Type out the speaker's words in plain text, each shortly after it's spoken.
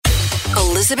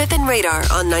Elizabeth and Radar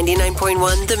on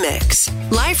 99.1 The Mix.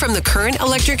 Live from the Current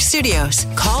Electric Studios.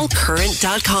 Call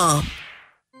Current.com.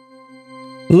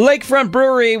 Lakefront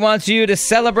Brewery wants you to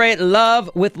celebrate love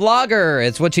with lager.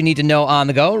 It's what you need to know on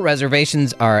the go.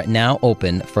 Reservations are now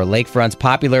open for Lakefront's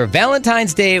popular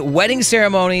Valentine's Day wedding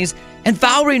ceremonies and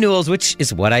vow renewals, which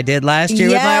is what I did last year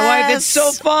with my wife. It's so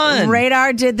fun.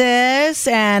 Radar did this,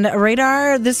 and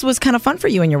Radar, this was kind of fun for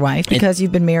you and your wife because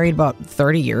you've been married about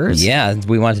 30 years. Yeah,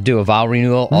 we want to do a vow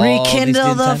renewal.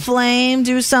 Rekindle the flame,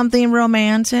 do something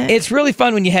romantic. It's really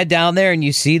fun when you head down there and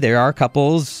you see there are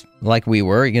couples like we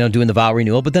were, doing the vow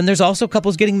renewal, but then there's also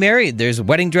couples getting married. There's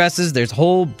wedding dresses, there's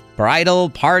whole bridal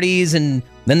parties, and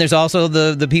then there's also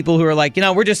the people who are like,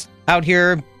 we're just out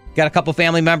here, got a couple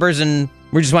family members, and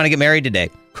we just want to get married today.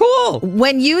 Cool.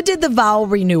 When you did the vow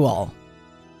renewal,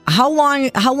 how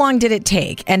long did it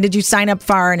take? And did you sign up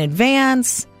far in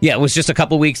advance? Yeah, it was just a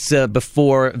couple weeks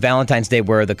before Valentine's Day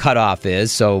where the cutoff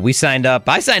is. So I signed up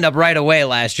right away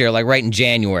last year, like right in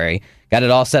January. Got it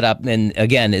all set up. And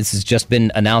again, this has just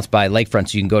been announced by Lakefront,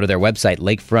 so you can go to their website,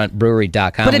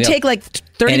 lakefrontbrewery.com. But it take like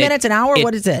 30 minutes, an hour?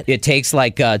 What is it? It takes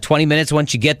like 20 minutes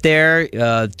once you get there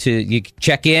you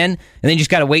check in, and then you just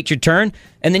got to wait your turn.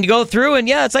 And then you go through, and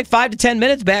it's like 5 to 10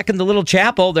 minutes back in the little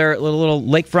chapel, their little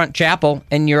lakefront chapel,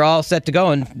 and you're all set to go,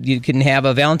 and you can have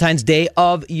a Valentine's Day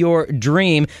of your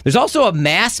dream. There's also a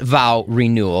mass vow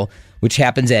renewal, which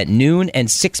happens at noon and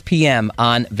 6 p.m.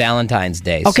 on Valentine's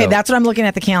Day. Okay, that's what I'm looking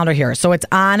at the calendar here. So it's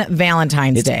on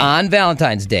Valentine's Day. It's on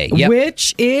Valentine's Day. Yep.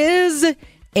 Which is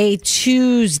a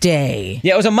Tuesday.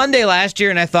 Yeah, it was a Monday last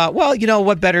year, and I thought, well,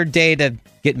 what better day to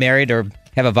get married or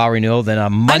have a vow renewal than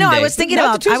a Monday? I know, I was thinking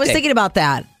about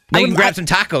that. Now you can grab some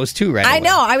tacos too, right? I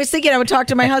know. I was thinking I would talk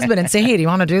to my husband and say, hey, do you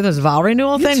want to do this vow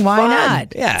renewal thing? It's Why fun.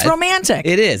 not? Yeah, it's romantic.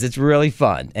 It is. It's really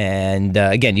fun. And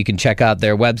again, you can check out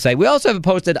their website. We also have it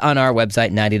posted on our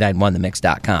website,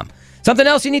 991themix.com. Something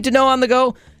else you need to know on the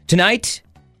go. Tonight,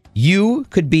 you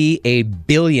could be a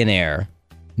billionaire.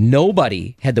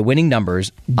 Nobody had the winning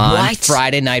numbers on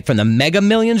Friday night from the Mega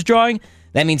Millions drawing.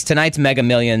 That means tonight's Mega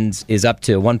Millions is up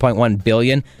to $1.1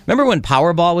 billion. Remember when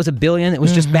Powerball was $1 billion? It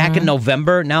was just back in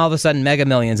November. Now all of a sudden Mega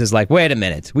Millions is like, wait a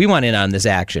minute, we want in on this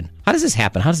action. How does this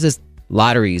happen? How does this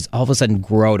lotteries all of a sudden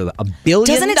grow to $1 billion?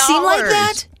 Doesn't it seem like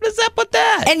that? What is up with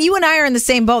that? And you and I are in the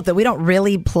same boat that we don't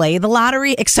really play the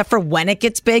lottery except for when it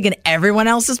gets big and everyone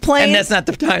else is playing. And that's not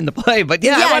the time to play. But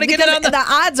I want to get in on the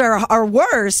odds are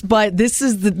worse. But this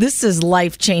is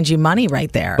life changing money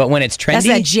right there. But when it's trendy, that's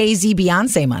that Jay-Z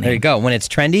Beyonce money. There you go. When it's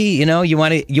trendy, you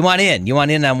want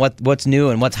in on what's new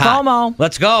and what's hot. FOMO.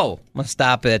 Let's go. Let's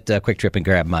stop at Quick Trip and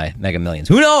grab my Mega Millions.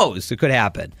 Who knows? It could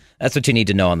happen. That's what you need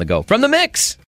to know on the go from the Mix.